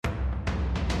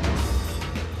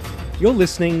You're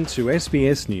listening to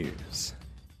SBS News.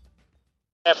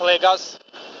 Careful here, guys.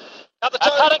 Cut the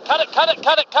toe.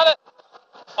 Cut it.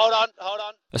 Hold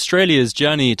on. Australia's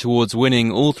journey towards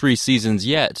winning all 3 seasons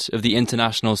yet of the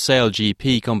international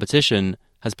SailGP competition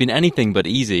has been anything but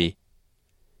easy.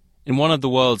 In one of the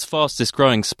world's fastest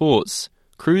growing sports,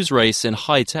 crews race in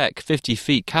high-tech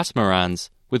 50-feet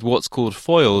catamarans with what's called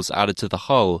foils added to the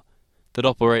hull that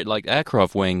operate like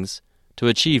aircraft wings to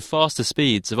achieve faster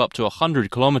speeds of up to 100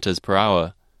 kilometres per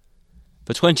hour.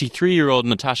 For 23-year-old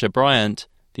Natasha Bryant,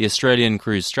 the Australian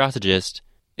cruise strategist,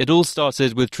 it all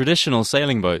started with traditional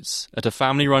sailing boats at a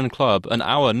family-run club an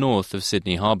hour north of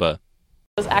Sydney Harbour.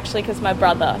 It was actually because my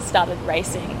brother started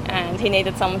racing and he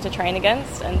needed someone to train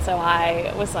against, and so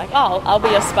I was like, I'll be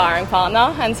your sparring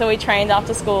partner. And so we trained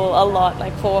after school a lot,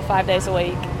 like 4 or 5 days a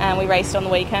week, and we raced on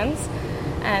the weekends.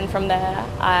 And from there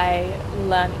I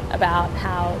learned about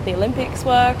how the Olympics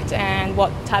worked and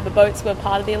what type of boats were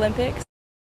part of the Olympics.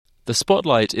 The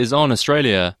spotlight is on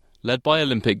Australia, led by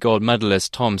Olympic gold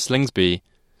medalist Tom Slingsby,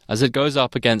 as it goes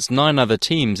up against 9 other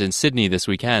teams in Sydney this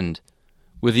weekend,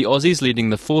 with the Aussies leading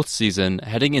the 4th season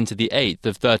heading into the 8th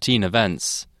of 13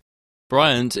 events.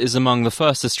 Bryant is among the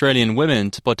first Australian women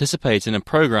to participate in a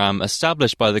programme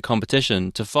established by the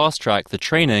competition to fast-track the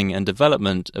training and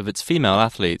development of its female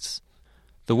athletes.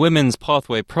 The Women's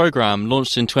Pathway programme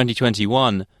launched in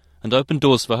 2021 and opened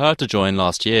doors for her to join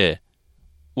last year.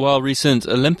 While recent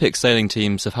Olympic sailing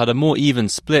teams have had a more even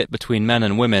split between men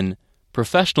and women,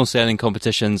 professional sailing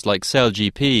competitions like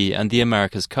SailGP and the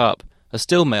America's Cup are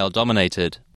still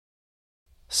male-dominated.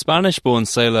 Spanish-born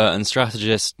sailor and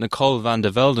strategist Nicole van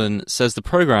der Velden says the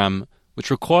programme,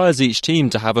 which requires each team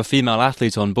to have a female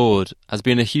athlete on board, has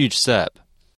been a huge step.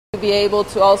 To be able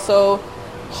to also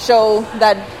show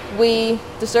that we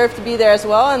deserve to be there as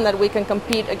well and that we can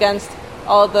compete against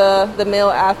all the male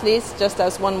athletes just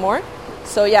as one more.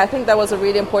 So yeah, I think that was a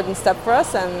really important step for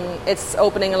us, and it's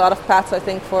opening a lot of paths, I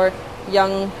think, for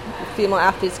young female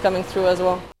athletes coming through as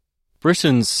well.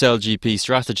 Britain's SailGP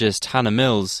strategist Hannah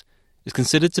Mills is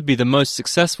considered to be the most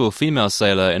successful female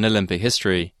sailor in Olympic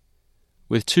history.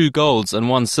 With 2 golds and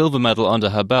 1 silver medal under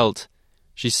her belt,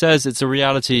 she says it's a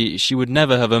reality she would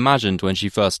never have imagined when she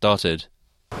first started.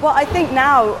 Well, I think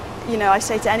now, I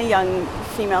say to any young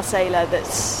female sailor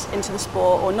that's into the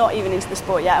sport or not even into the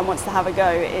sport yet and wants to have a go,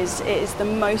 it is the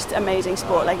most amazing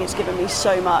sport. Like, it's given me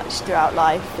so much throughout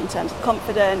life in terms of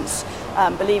confidence,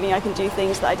 believing I can do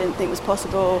things that I didn't think was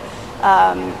possible,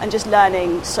 and just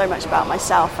learning so much about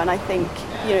myself. And I think,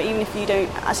 even if you don't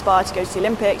aspire to go to the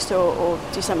Olympics or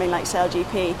do something like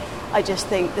SailGP, I just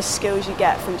think the skills you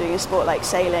get from doing a sport like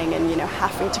sailing and,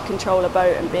 having to control a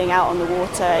boat and being out on the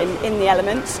water in the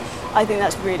elements, I think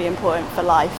that's really important for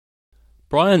life.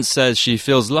 Bryant says she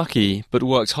feels lucky but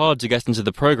worked hard to get into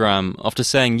the programme after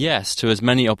saying yes to as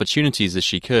many opportunities as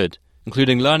she could,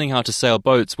 including learning how to sail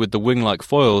boats with the wing-like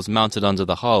foils mounted under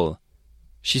the hull.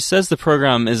 She says the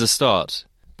programme is a start,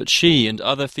 but she and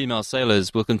other female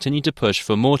sailors will continue to push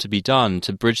for more to be done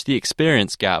to bridge the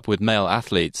experience gap with male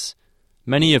athletes,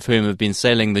 many of whom have been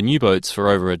sailing the new boats for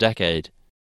over a decade.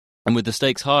 And with the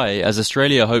stakes high, as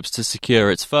Australia hopes to secure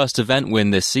its first event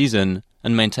win this season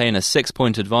and maintain a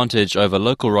 6-point advantage over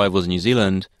local rivals New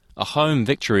Zealand, a home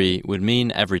victory would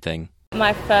mean everything.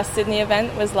 My first Sydney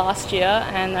event was last year,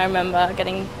 and I remember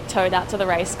getting towed out to the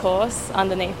race course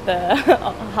underneath the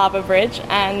harbour bridge,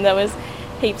 and there was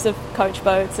heaps of coach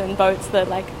boats and boats that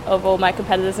of all my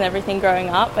competitors and everything growing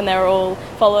up, and they were all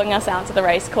following us out to the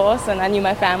race course, and I knew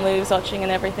my family was watching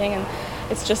and everything, and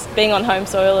it's just being on home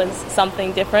soil is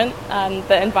something different.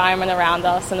 The environment around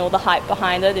us and all the hype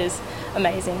behind it is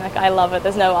amazing. I love it.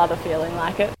 There's no other feeling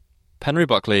like it. Penry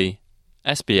Buckley,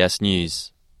 SBS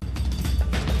News.